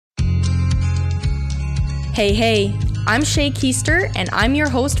Hey, I'm Shay Keister, and I'm your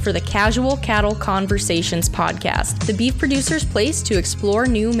host for the Casual Cattle Conversations podcast, the beef producer's place to explore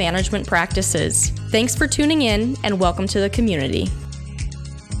new management practices. Thanks for tuning in, and welcome to the community.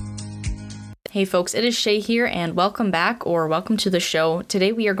 Hey folks, it is Shay here, and welcome back, or welcome to the show.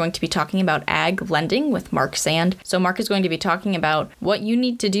 Today we are going to be talking about ag lending with Mark Sand. So Mark is going to be talking about what you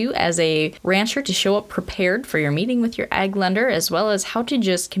need to do as a rancher to show up prepared for your meeting with your ag lender, as well as how to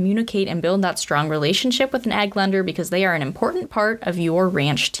just communicate and build that strong relationship with an ag lender, because they are an important part of your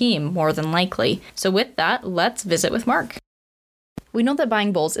ranch team, more than likely. So with that, let's visit with Mark. We know that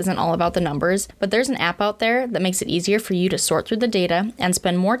buying bulls isn't all about the numbers, but there's an app out there that makes it easier for you to sort through the data and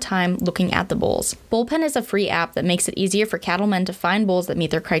spend more time looking at the bulls. Bullpen is a free app that makes it easier for cattlemen to find bulls that meet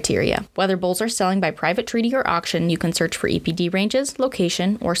their criteria. Whether bulls are selling by private treaty or auction, you can search for EPD ranges,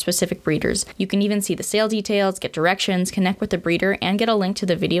 location, or specific breeders. You can even see the sale details, get directions, connect with the breeder, and get a link to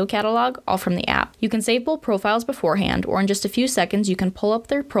the video catalog, all from the app. You can save bull profiles beforehand, or in just a few seconds you can pull up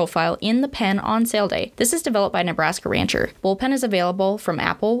their profile in the pen on sale day. This is developed by Nebraska Rancher. Bullpen is available from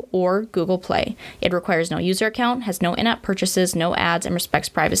Apple or Google Play. It requires no user account, has no in-app purchases, no ads, and respects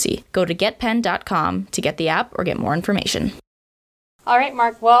privacy. Go to getpen.com to get the app or get more information. All right,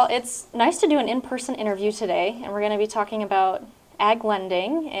 Mark. Well, it's nice to do an in-person interview today, and we're going to be talking about ag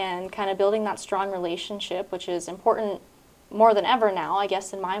lending and kind of building that strong relationship, which is important more than ever now, I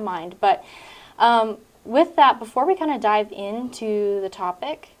guess, in my mind. But with that, before we kind of dive into the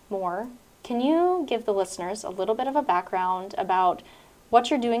topic more, can you give the listeners a little bit of a background about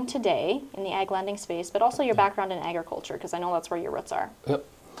what you're doing today in the ag lending space, but also your background in agriculture, because I know that's where your roots are? Yep.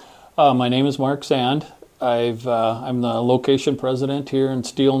 My name is Mark Sand. I'm the location president here in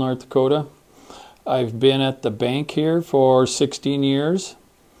Steele, North Dakota. I've been at the bank here for 16 years.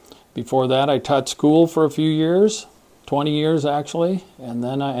 Before that, I taught school for a few years, 20 years actually, and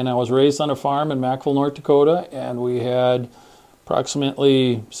then I was raised on a farm in Mackville, North Dakota, and we had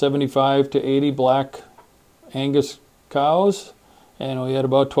approximately 75 to 80 black Angus cows, and we had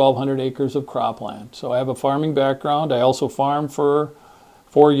about 1,200 acres of cropland. So I have a farming background. I also farmed for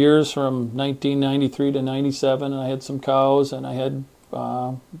 4 years from 1993 to 97, and I had some cows, and I had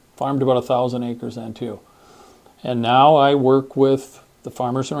farmed about 1,000 acres then too. And now I work with the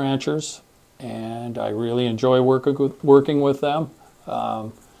farmers and ranchers, and I really enjoy working with them.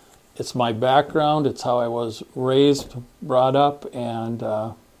 It's my background. It's how I was raised, brought up, and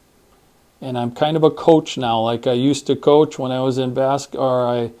I'm kind of a coach now. Like I used to coach when I was in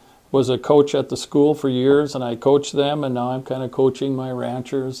I was a coach at the school for years, and I coached them, and now I'm kind of coaching my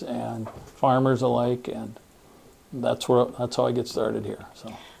ranchers and farmers alike, and that's how I get started here.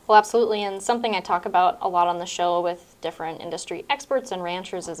 So. Well, absolutely, and something I talk about a lot on the show with different industry experts and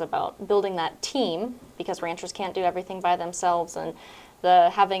ranchers is about building that team, because ranchers can't do everything by themselves, and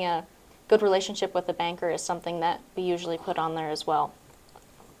having a good relationship with the banker is something that we usually put on there as well.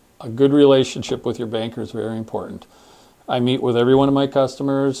 A good relationship with your banker is very important. I meet with every one of my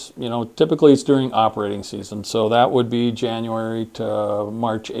customers, typically it's during operating season, so that would be January to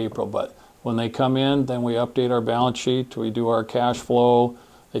March, April, but when they come in, then we update our balance sheet, we do our cash flow,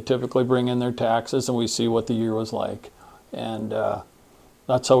 they typically bring in their taxes, and we see what the year was like. And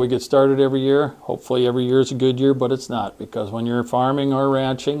that's how we get started every year. Hopefully every year is a good year, but it's not, because when you're farming or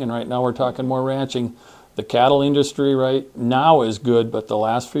ranching, and right now we're talking more ranching, the cattle industry right now is good, but the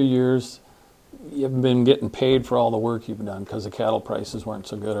last few years you haven't been getting paid for all the work you've done because the cattle prices weren't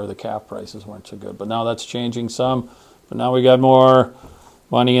so good or the calf prices weren't so good. But now that's changing some. But now we got more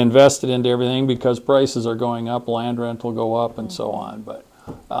money invested into everything because prices are going up, land rent will go up, and so on. But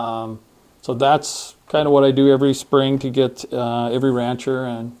so that's kind of what I do every spring to get every rancher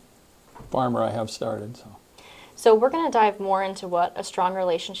and farmer I have started. So we're going to dive more into what a strong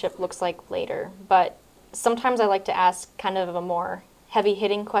relationship looks like later, but sometimes I like to ask kind of a more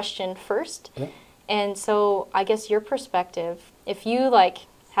heavy-hitting question first. Yeah. And so I guess your perspective, if you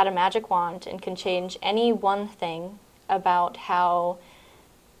had a magic wand and can change any one thing about how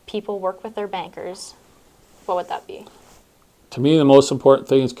people work with their bankers, what would that be? To me, the most important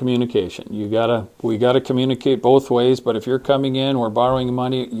thing is communication. We gotta communicate both ways, but if you're coming in, we're borrowing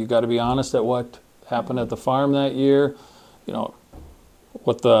money, you gotta be honest at what happened at the farm that year,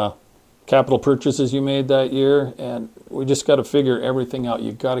 what the capital purchases you made that year, and we just gotta figure everything out.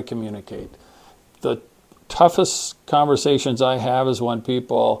 You gotta communicate. The toughest conversations I have is when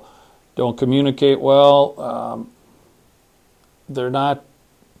people don't communicate well.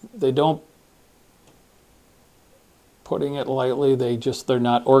 They don't, putting it lightly, they're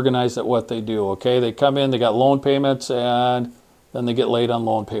not organized at what they do, okay? They come in, they got loan payments, and then they get late on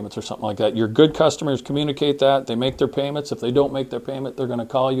loan payments or something like that. Your good customers communicate that. They make their payments. If they don't make their payment, they're going to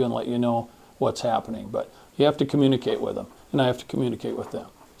call you and let you know what's happening. But You have to communicate with them, and I have to communicate with them.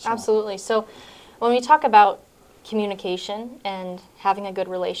 So, Absolutely. So when we talk about communication and having a good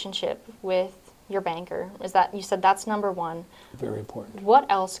relationship with your banker, is that, you said that's number one. very important. What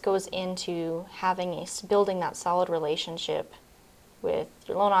else goes into building that solid relationship with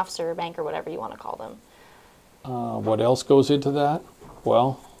your loan officer, banker, whatever you want to call them? What else goes into that?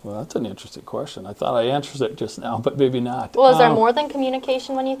 Well, that's an interesting question. I thought I answered it just now, but maybe not. Well, is there more than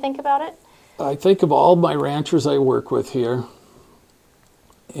communication when you think about it? I think of all my ranchers I work with here,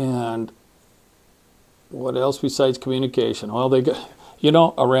 and what else besides communication? Well,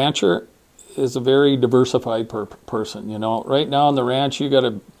 a rancher is a very diversified person. Right now on the ranch, you got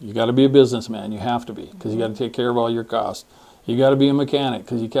to be a businessman. You have to be, because you got to take care of all your costs. You got to be a mechanic,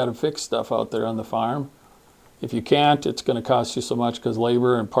 because you got to fix stuff out there on the farm. If you can't, it's going to cost you so much, because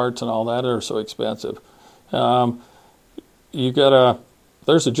labor and parts and all that are so expensive.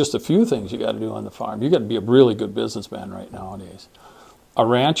 There's just a few things you got to do on the farm. You got to be a really good businessman right nowadays. A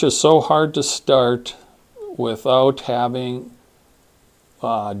ranch is so hard to start without having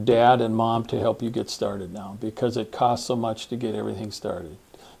dad and mom to help you get started now, because it costs so much to get everything started.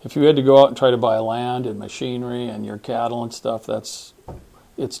 If you had to go out and try to buy land and machinery and your cattle and stuff, it's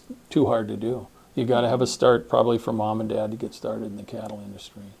too hard to do. You got to have a start probably for mom and dad to get started in the cattle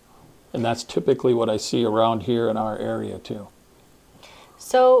industry. And that's typically what I see around here in our area too.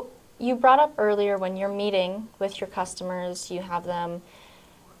 So you brought up earlier, when you're meeting with your customers, you have them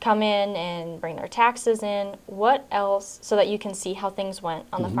come in and bring their taxes in. What else, so that you can see how things went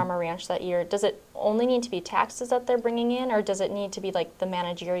on the farm or ranch that year? Does it only need to be taxes that they're bringing in, or does it need to be like the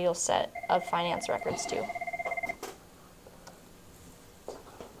managerial set of finance records too?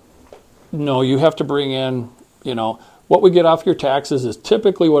 No, you have to bring in, what we get off your taxes is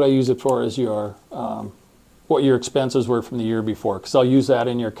typically what I use it for is what your expenses were from the year before, because I'll use that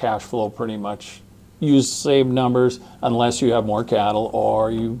in your cash flow pretty much. Use the same numbers unless you have more cattle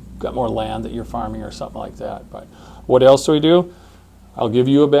or you've got more land that you're farming or something like that. But what else do we do? I'll give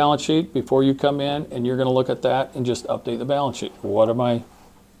you a balance sheet before you come in, and you're going to look at that and just update the balance sheet. What are my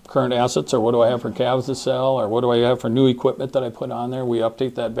current assets, or what do I have for calves to sell, or what do I have for new equipment that I put on there? We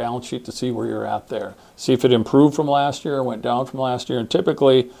update that balance sheet to see where you're at there. See if it improved from last year or went down from last year. And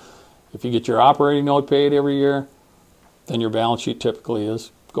typically, if you get your operating note paid every year, then your balance sheet typically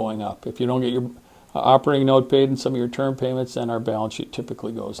is going up. If you don't get your operating note paid and some of your term payments, then our balance sheet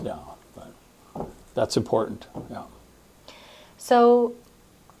typically goes down. But that's important. Yeah. So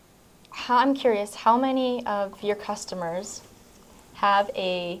I'm curious, how many of your customers have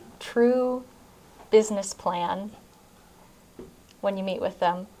a true business plan when you meet with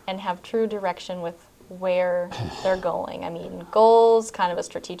them and have true direction with where they're going? I mean, goals, kind of a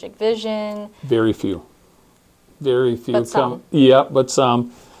strategic vision. Very few. Very few. But some. Yeah, but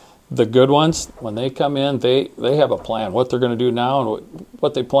some. The good ones, when they come in, they have a plan, what they're going to do now and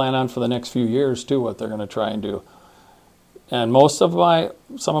what they plan on for the next few years too, what they're going to try and do. And some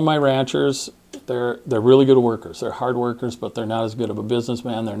of my ranchers, they're really good workers. They're hard workers, but they're not as good of a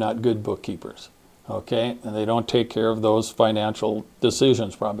businessman. They're not good bookkeepers, okay? And they don't take care of those financial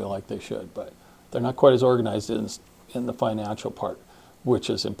decisions probably like they should, but they're not quite as organized in the financial part, which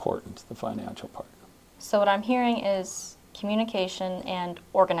is important, the financial part. So what I'm hearing is communication and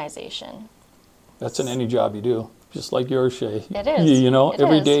organization. That's in any job you do, just like yours, Shay. It is.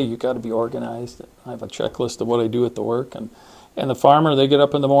 Every day you got to be organized. I have a checklist of what I do at the work, and the farmer, they get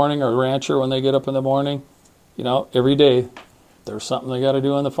up in the morning, or the rancher, when they get up in the morning, every day there's something they got to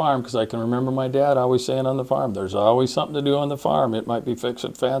do on the farm, because I can remember my dad always saying on the farm, there's always something to do on the farm. It might be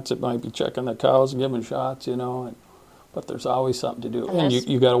fixing fence, it might be checking the cows and giving shots, but there's always something to do, and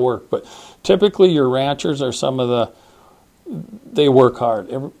you got to work. But typically your ranchers are they work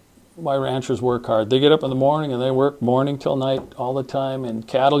hard. My ranchers work hard. They get up in the morning and they work morning till night all the time. And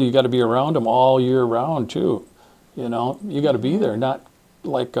cattle, you got to be around them all year round too. You got to be there. Not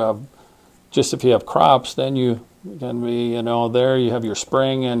like just if you have crops, then you can be, there. You have your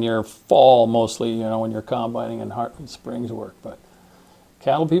spring and your fall mostly, when you're combining and spring's work. But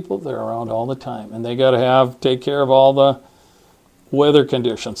cattle people, they're around all the time, and they got to take care of all the weather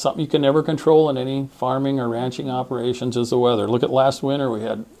conditions. Something you can never control in any farming or ranching operations is the weather. Look at last winter, we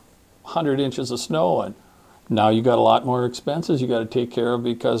had 100 inches of snow, and now you got a lot more expenses you got to take care of,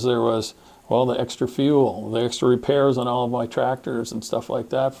 because there was, the extra fuel, the extra repairs on all of my tractors and stuff like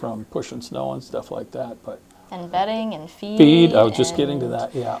that from pushing snow and stuff like that. And bedding and feed. I was just getting to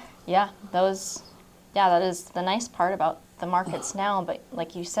that, yeah. Yeah, that is the nice part about the markets now, but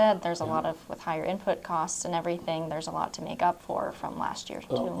like you said, there's a lot of, with higher input costs and everything, there's a lot to make up for from last year too.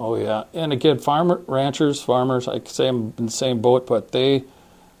 Oh yeah, and again, farmers, I say I'm in the same boat, but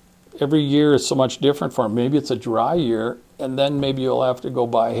every year is so much different for them. Maybe it's a dry year, and then maybe you'll have to go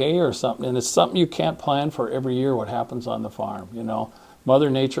buy hay or something. And it's something you can't plan for every year what happens on the farm, you know. Mother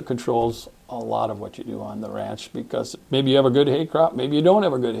Nature controls a lot of what you do on the ranch because maybe you have a good hay crop, maybe you don't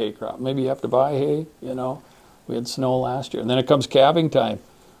have a good hay crop. Maybe you have to buy hay, you know. We had snow last year. And then it comes calving time.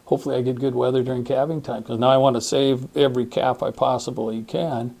 Hopefully I get good weather during calving time because now I want to save every calf I possibly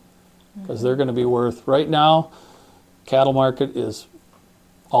can because they're going to be worth, right now, cattle market is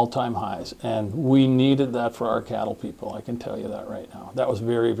all-time highs, and we needed that for our cattle people. I can tell you that right now. That was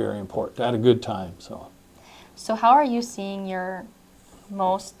very, very important. I had a good time. So how are you seeing your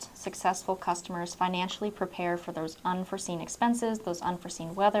most successful customers financially prepare for those unforeseen expenses, those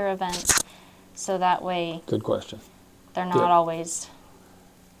unforeseen weather events, so that way Good question. they're not always,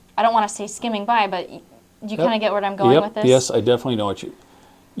 I don't want to say skimming by, but you kind of get where I'm going Yep. with this? Yes, I definitely know what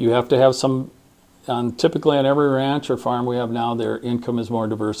you have to have some. Typically on every ranch or farm we have now, their income is more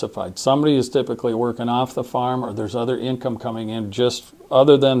diversified. Somebody is typically working off the farm, or there's other income coming in just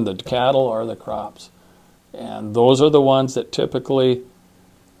other than the cattle or the crops. And those are the ones that typically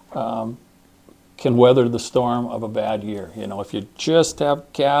can weather the storm of a bad year. You know, if you just have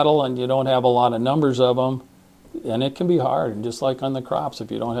cattle and you don't have a lot of numbers of them, and it can be hard, and just like on the crops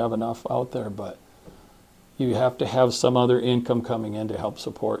if you don't have enough out there. But you have to have some other income coming in to help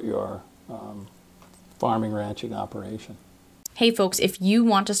support your farming, ranching operation. Hey folks, if you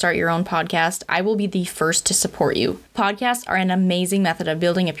want to start your own podcast, I will be the first to support you. Podcasts are an amazing method of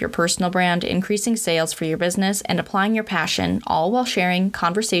building up your personal brand, increasing sales for your business, and applying your passion, all while sharing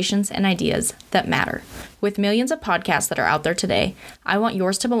conversations and ideas that matter. With millions of podcasts that are out there today, I want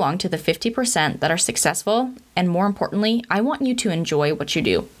yours to belong to the 50% that are successful, and more importantly, I want you to enjoy what you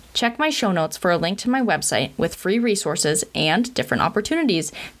do. Check my show notes for a link to my website with free resources and different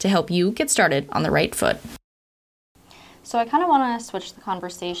opportunities to help you get started on the right foot. So I kind of want to switch the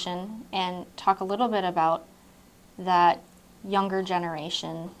conversation and talk a little bit about that younger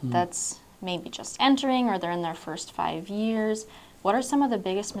generation that's maybe just entering or they're in their first 5 years. What are some of the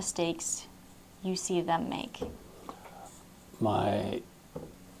biggest mistakes you see them make? My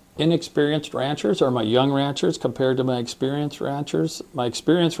inexperienced ranchers or my young ranchers compared to my experienced ranchers. My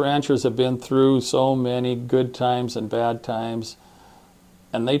experienced ranchers have been through so many good times and bad times,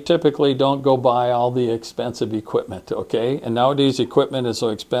 and they typically don't go buy all the expensive equipment, okay? And nowadays equipment is so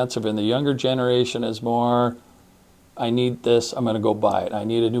expensive, and the younger generation is more, I need this, I'm going to go buy it. I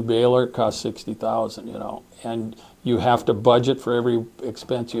need a new baler, it costs $60,000, you know. And you have to budget for every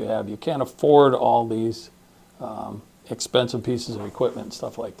expense you have. You can't afford all these expensive pieces of equipment and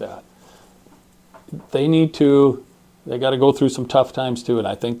stuff like that. They got to go through some tough times too, and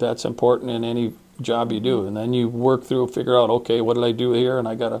I think that's important in any job you do. And then you work through, figure out, okay, what did I do here, and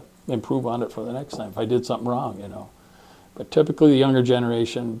I got to improve on it for the next time if I did something wrong, you know. But typically the younger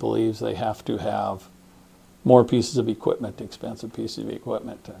generation believes they have to have more pieces of equipment, expensive pieces of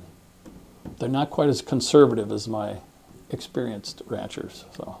equipment, and they're not quite as conservative as my experienced ranchers.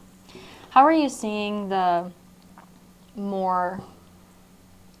 So, how are you seeing the more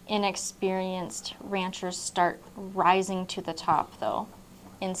inexperienced ranchers start rising to the top, though,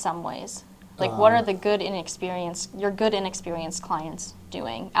 in some ways? Like, what are the your good inexperienced clients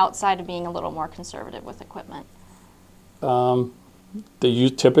doing outside of being a little more conservative with equipment?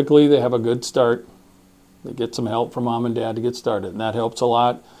 Typically they have a good start. They get some help from mom and dad to get started, and that helps a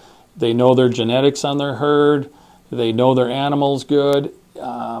lot. They know their genetics on their herd. They know their animals good.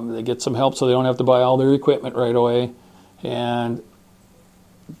 They get some help so they don't have to buy all their equipment right away. And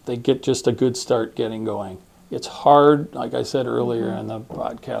they get just a good start getting going. It's hard, like I said earlier in the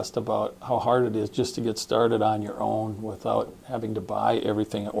podcast, about how hard it is just to get started on your own without having to buy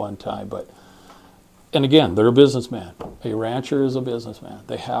everything at one time. And again, they're a businessman. A rancher is a businessman.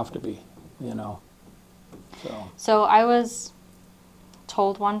 They have to be, you know. So I was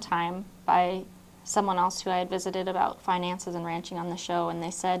told one time by someone else who I had visited about finances and ranching on the show, and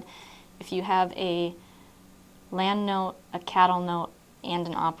they said if you have a land note, a cattle note, and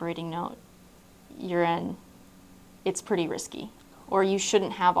an operating note, it's pretty risky, or you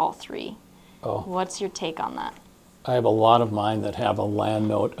shouldn't have all three. Oh. What's your take on that? I have a lot of mine that have a land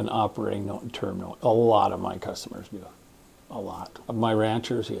note, an operating note, and term note. A lot of my customers do. A lot. Of my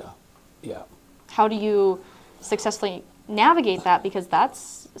ranchers, yeah. How do you successfully navigate that? Because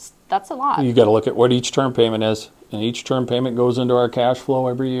that's a lot. You got to look at what each term payment is, and each term payment goes into our cash flow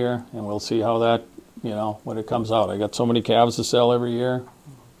every year, and we'll see how that, when it comes out. I got so many calves to sell every year.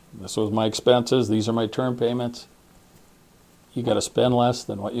 This was my expenses. These are my term payments. You got to spend less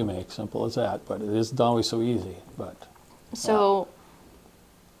than what you make. Simple as that. But it isn't always so easy. So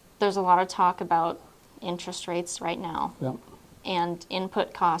there's a lot of talk about interest rates right now. Yep. and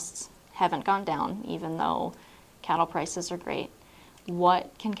input costs haven't gone down, even though cattle prices are great.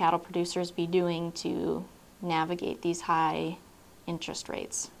 What can cattle producers be doing to navigate these high interest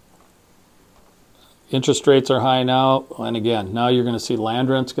rates? Interest rates are high now, and again, now you're going to see land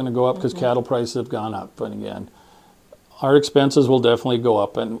rent's going to go up because cattle prices have gone up. But again, our expenses will definitely go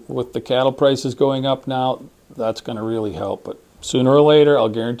up, and with the cattle prices going up now, that's going to really help. But sooner or later, I'll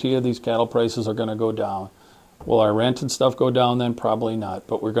guarantee you these cattle prices are going to go down. Will our rent and stuff go down then? Probably not,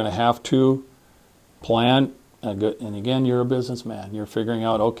 but we're going to have to plan. And again, you're a businessman. You're figuring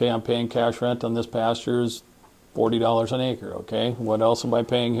out, okay, I'm paying cash rent on this pasture is $40 an acre, okay? What else am I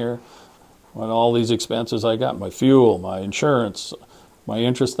paying here? What all these expenses I got, my fuel, my insurance, my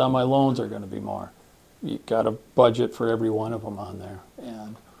interest on my loans are going to be more. You got a budget for every one of them on there.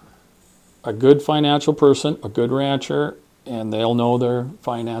 And a good financial person, a good rancher, and they'll know their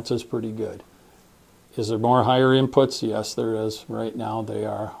finances pretty good. Is there more higher inputs? Yes, there is. Right now they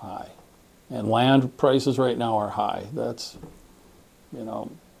are high. And land prices right now are high. That's, you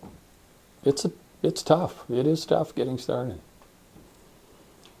know, it's tough. It is tough getting started.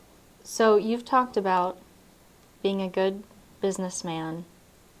 So you've talked about being a good businessman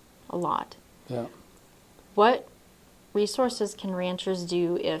a lot. Yeah. What resources can ranchers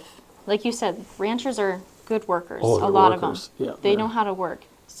do if, like you said, ranchers are good workers, Oh, a they're lot workers. of them. Yeah, they they're- know how to work.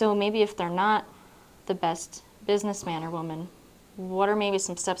 So maybe if they're not the best businessman or woman, what are maybe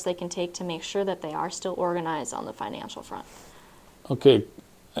some steps they can take to make sure that they are still organized on the financial front? Okay,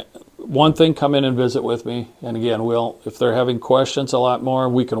 one thing, come in and visit with me. And again, if they're having questions a lot more,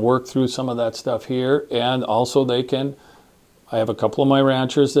 we can work through some of that stuff here. And also I have a couple of my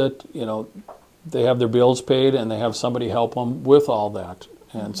ranchers that, you know, they have their bills paid and they have somebody help them with all that.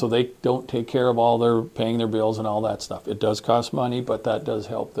 And so they don't take care of paying their bills and all that stuff. It does cost money, but that does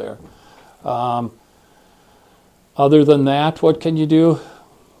help there. Other than that, what can you do?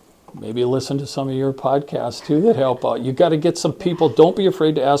 Maybe listen to some of your podcasts too that help out. You got to get some people. Don't be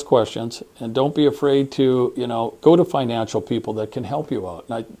afraid to ask questions, and don't be afraid to, you know, go to financial people that can help you out.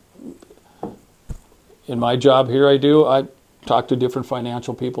 And in my job here, I talk to different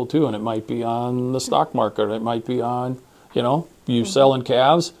financial people too, and it might be on the stock market. It might be on, you know, you selling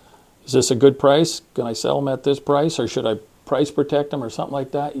calves. Is this a good price? Can I sell them at this price, or should I price protect them or something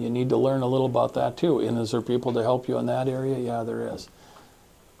like that? You need to learn a little about that too. And is there people to help you in that area? Yeah, there is.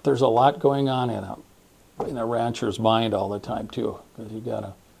 There's a lot going on in a rancher's mind all the time too, because you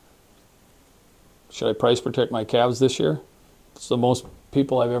gotta. Should I price protect my calves this year? It's the most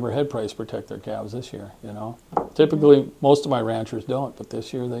people I've ever had price protect their calves this year. You know, typically most of my ranchers don't, but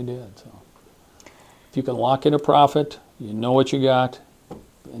this year they did. So if you can lock in a profit, you know what you got,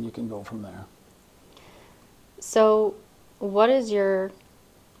 and you can go from there. So what is your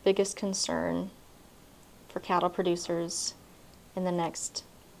biggest concern for cattle producers in the next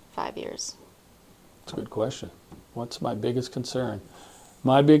 5 years? That's a good question. What's my biggest concern?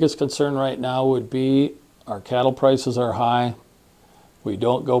 My biggest concern right now would be our cattle prices are high. We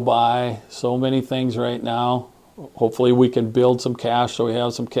don't go buy so many things right now. Hopefully we can build some cash so we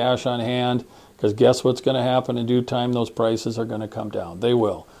have some cash on hand, because guess what's going to happen in due time? Those prices are going to come down. They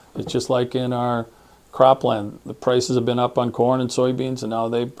will. It's just like in our cropland. The prices have been up on corn and soybeans, and now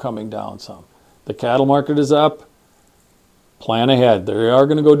they're coming down some. The cattle market is up. Plan ahead. They are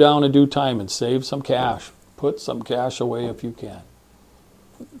going to go down in due time, and save some cash. Put some cash away if you can.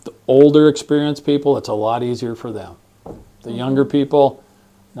 The older, experienced people, it's a lot easier for them. The younger people,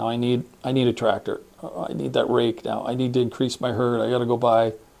 now I need a tractor. I need that rake now. I need to increase my herd. I got to go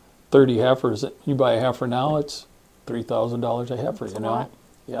buy 30 heifers. You buy a heifer now, it's $3,000 a heifer. That's you a know, lot.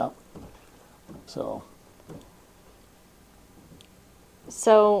 yeah.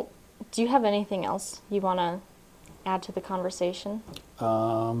 So do you have anything else you want to add to the conversation?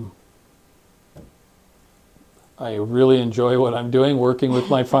 I really enjoy what I'm doing, working with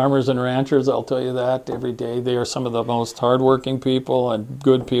my farmers and ranchers. I'll tell you that every day. They are some of the most hardworking people and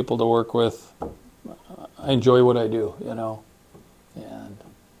good people to work with. I enjoy what I do, you know, and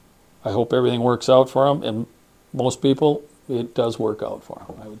I hope everything works out for them. And most people, it does work out for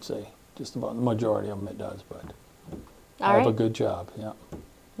them, I would say. Just about the majority of them it does, but I have a good job, yeah.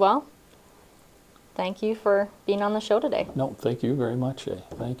 Well, thank you for being on the show today. No, thank you very much, Shay.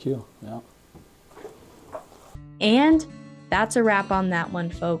 Thank you, yeah. And that's a wrap on that one,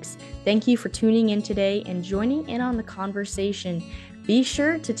 folks. Thank you for tuning in today and joining in on the conversation. Be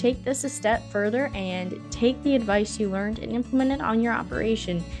sure to take this a step further and take the advice you learned and implement it on your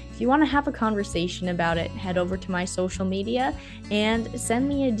operation. If you want to have a conversation about it, head over to my social media and send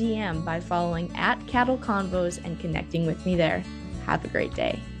me a DM by following @CattleConvos and connecting with me there. Have a great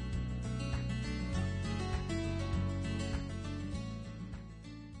day.